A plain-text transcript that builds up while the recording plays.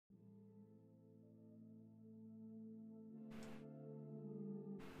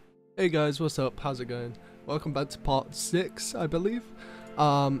Hey guys, what's up? How's it going? Welcome back to part 6, I believe.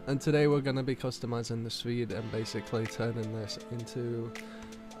 And today we're going to be customizing this feed and basically turning this into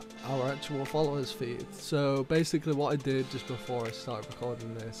our actual followers feed. So basically what I did just before I started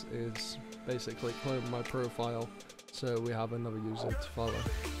recording this is basically clone my profile so we have another user to follow.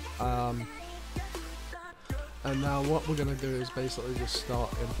 And now what we're going to do is basically just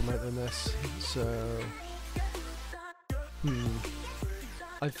start implementing this. So,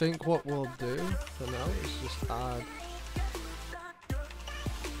 I think what we'll do for now is just add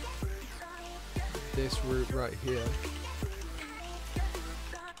this route right here,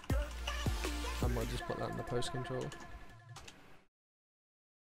 and we'll just put that in the post control.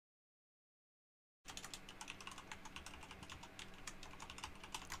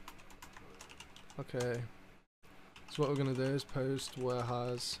 Okay, so what we're gonna do is post where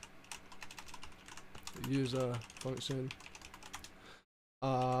has user function.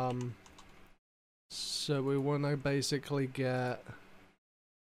 So we want to basically get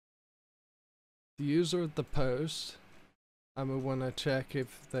the user of the post, and we want to check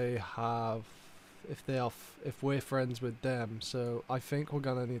if we're friends with them. So I think we're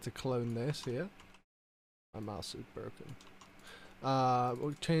gonna need to clone this here. My mouse is broken.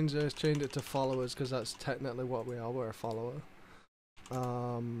 We'll change it to followers because that's technically what we are. We're a follower.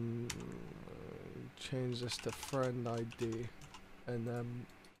 Change this to friend ID, and then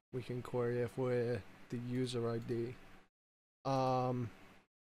we can query if we're the user ID.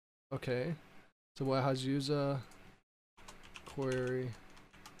 Okay, so where has user query,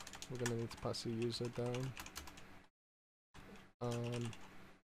 we're gonna need to pass the user down.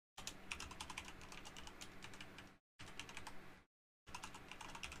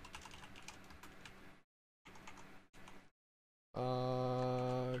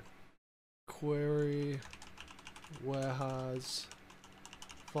 Query where has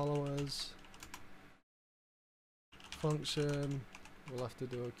followers function, we'll have to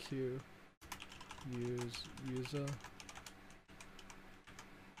do a queue, use user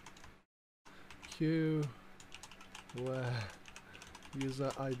queue where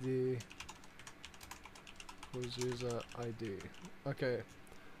user ID equals user ID. Okay,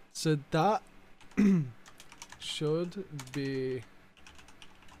 so that should be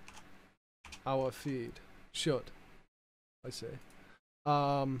our feed. Should, I say.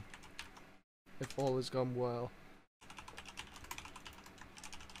 If all has gone well.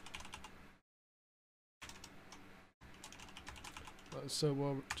 So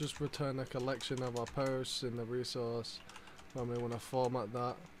we'll just return a collection of our posts in the resource, and we want to format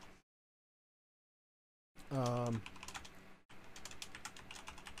that.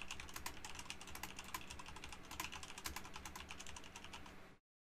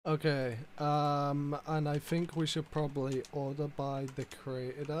 Okay, and I think we should probably order by the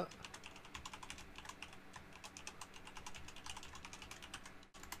created at.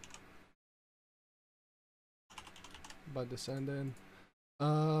 By descending.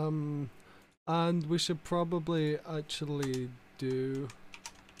 And we should probably actually do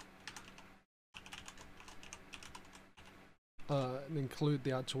include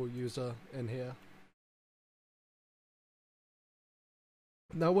the actual user in here.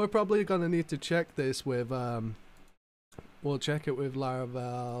 Now we're probably gonna need to check this with we'll check it with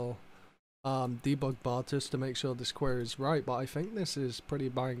Laravel debug bar just to make sure this query is right, but I think this is pretty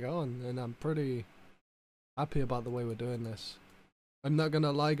bang on, and I'm pretty happy about the way we're doing this. I'm not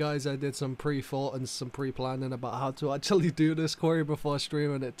gonna lie guys, I did some pre-thought and some pre-planning about how to actually do this query before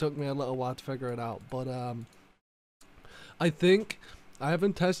streaming. It took me a little while to figure it out, but I think I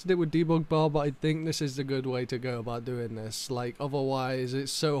haven't tested it with debug bar, but I think this is the good way to go about doing this. Like, otherwise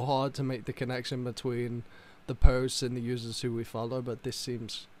it's so hard to make the connection between the posts and the users who we follow, but this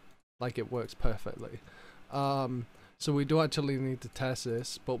seems like it works perfectly. So we do actually need to test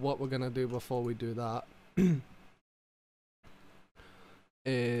this, but what we're gonna do before we do that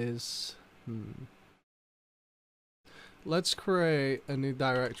is let's create a new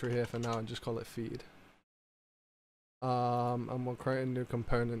directory here for now and just call it feed. And we'll create a new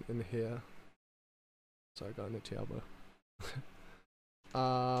component in here. So I got an itchy elbow.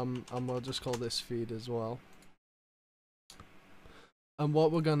 And we'll just call this feed as well. And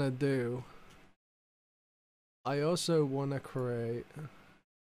what we're gonna do, I also wanna create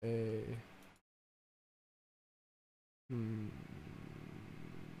a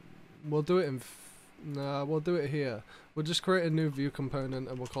we'll do it in we'll do it here. We'll just create a new view component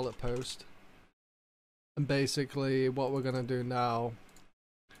and we'll call it post. And basically what we're gonna do now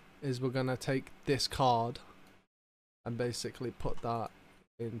is we're gonna take this card and basically put that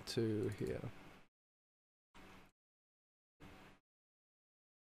into here.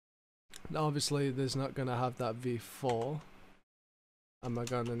 Obviously there's not gonna have that v4, and we're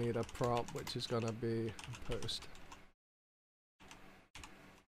gonna need a prop, which is gonna be post.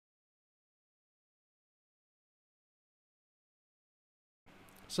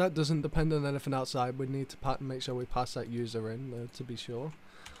 So that doesn't depend on anything outside. We need to make sure we pass that user in to be sure.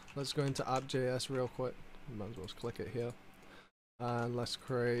 Let's go into app.js real quick. Might as well just click it here. And let's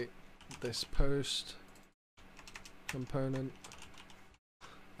create this post component.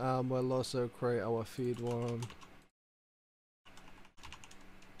 We'll also create our feed one.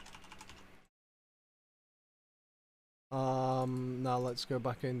 Now let's go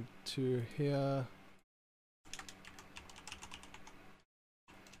back into here.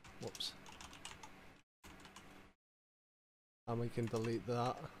 Whoops. And we can delete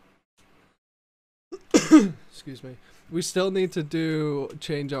that. Excuse me. We still need to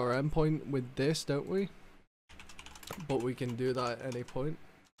change our endpoint with this, don't we? But we can do that at any point.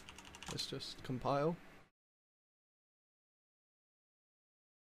 Let's just compile.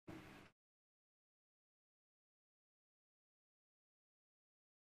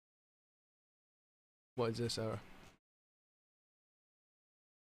 What is this error?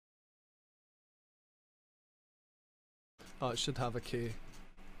 Oh, it should have a key.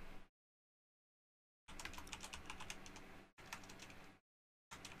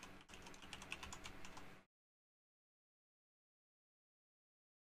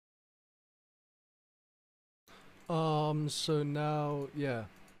 So now, yeah,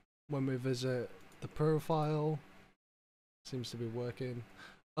 when we visit the profile, seems to be working.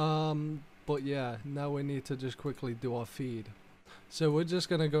 But yeah, now we need to just quickly do our feed. So we're just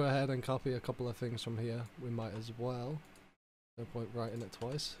gonna go ahead and copy a couple of things from here. We might as well. No point writing it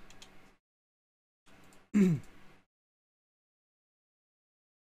twice.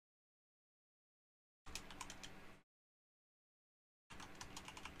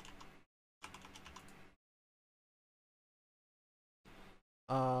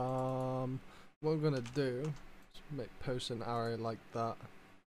 What I'm gonna do is make post an array like that.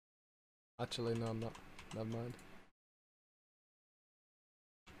 Actually, no, I'm not. Never mind.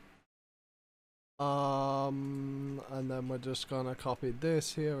 And then we're just gonna copy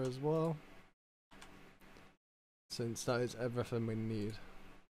this here as well, since that is everything we need.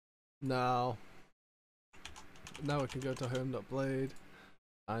 Now we can go to home.blade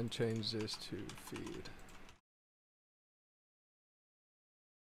and change this to feed.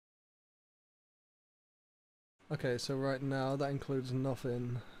 Okay, so right now that includes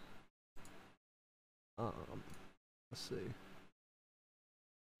nothing. Let's see.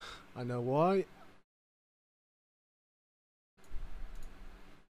 I know why.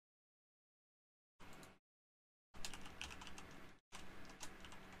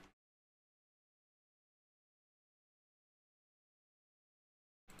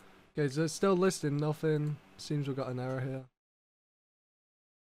 Okay, so it's still listing nothing. Seems we've got an error here.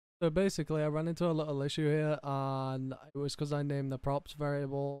 So basically I ran into a little issue here, and it was because I named the props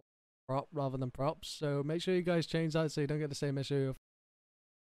variable prop rather than props. So make sure you guys change that so you don't get the same issue.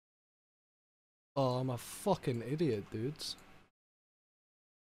 Oh, I'm a fucking idiot, dudes.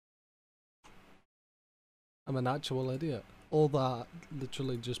 I'm an actual idiot. All that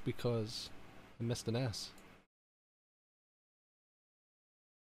literally just because I missed an S.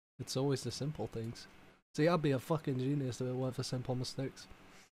 It's always the simple things. See, I'd be a fucking genius if it weren't for simple mistakes.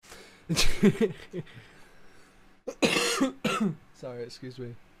 Sorry, excuse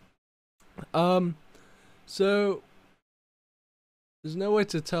me. So there's no way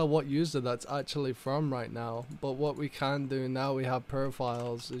to tell what user that's actually from right now, but what we can do now we have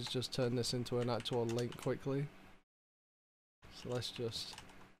profiles is just turn this into an actual link quickly. So let's just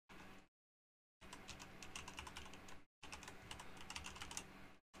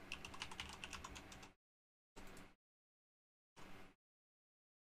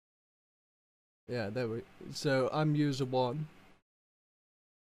there we. So I'm user 1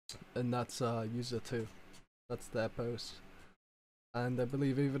 and that's user 2. That's their post. And I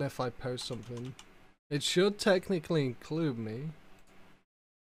believe even if I post something, it should technically include me,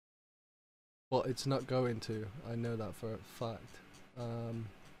 but it's not going to. I know that for a fact.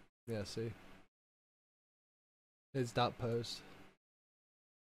 Yeah, see, it's that post.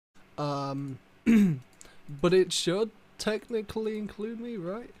 But it should technically include me,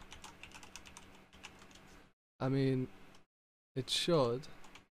 right? I mean, it should.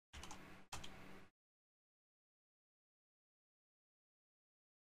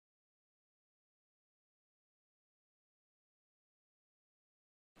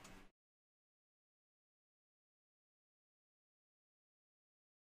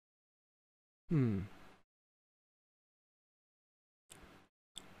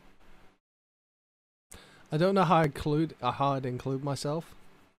 I don't know how I'd include myself.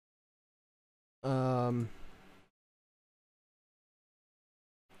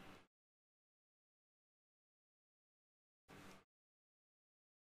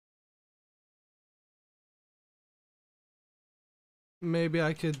 Maybe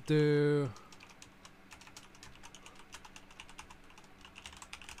I could do.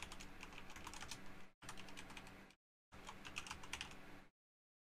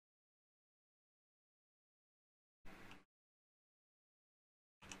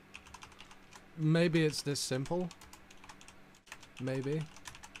 Maybe it's this simple. Maybe.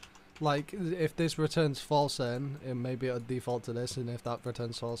 Like, if this returns false then, maybe it'll default to this, and if that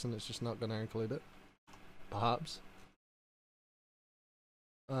returns false then it's just not gonna include it. Perhaps.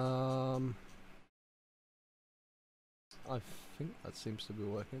 I think that seems to be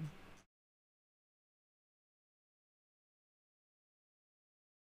working.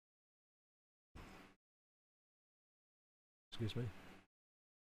 Excuse me.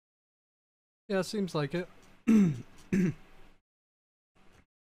 Yeah, it seems like it.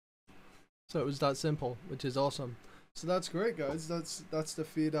 So it was that simple, which is awesome. So that's great, guys. That's the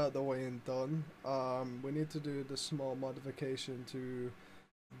feed out the way and done. We need to do the small modification to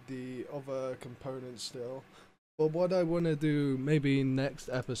the other components still. But what I want to do maybe next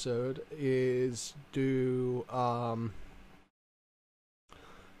episode is do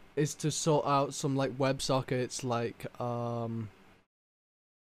is to sort out some like WebSockets, like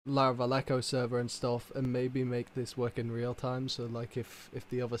Laravel Echo server and stuff, and maybe make this work in real time. So like if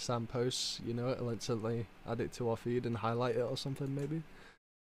the other Sam posts, you know, it'll instantly add it to our feed and highlight it or something maybe.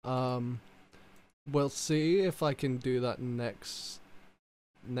 We'll see if I can do that next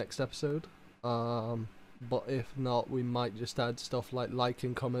episode. But if not, we might just add stuff like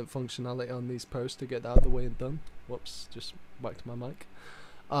and comment functionality on these posts to get that out of the way and done. Whoops, just whacked my mic.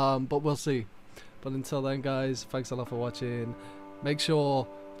 But we'll see. But until then, guys, thanks a lot for watching. Make sure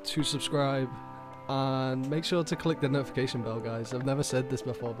to subscribe and make sure to click the notification bell, guys. I've never said this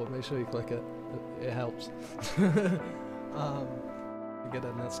before, but make sure you click it. It helps. To get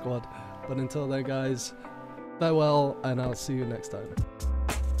in that squad. But until then, guys, farewell, and I'll see you next time.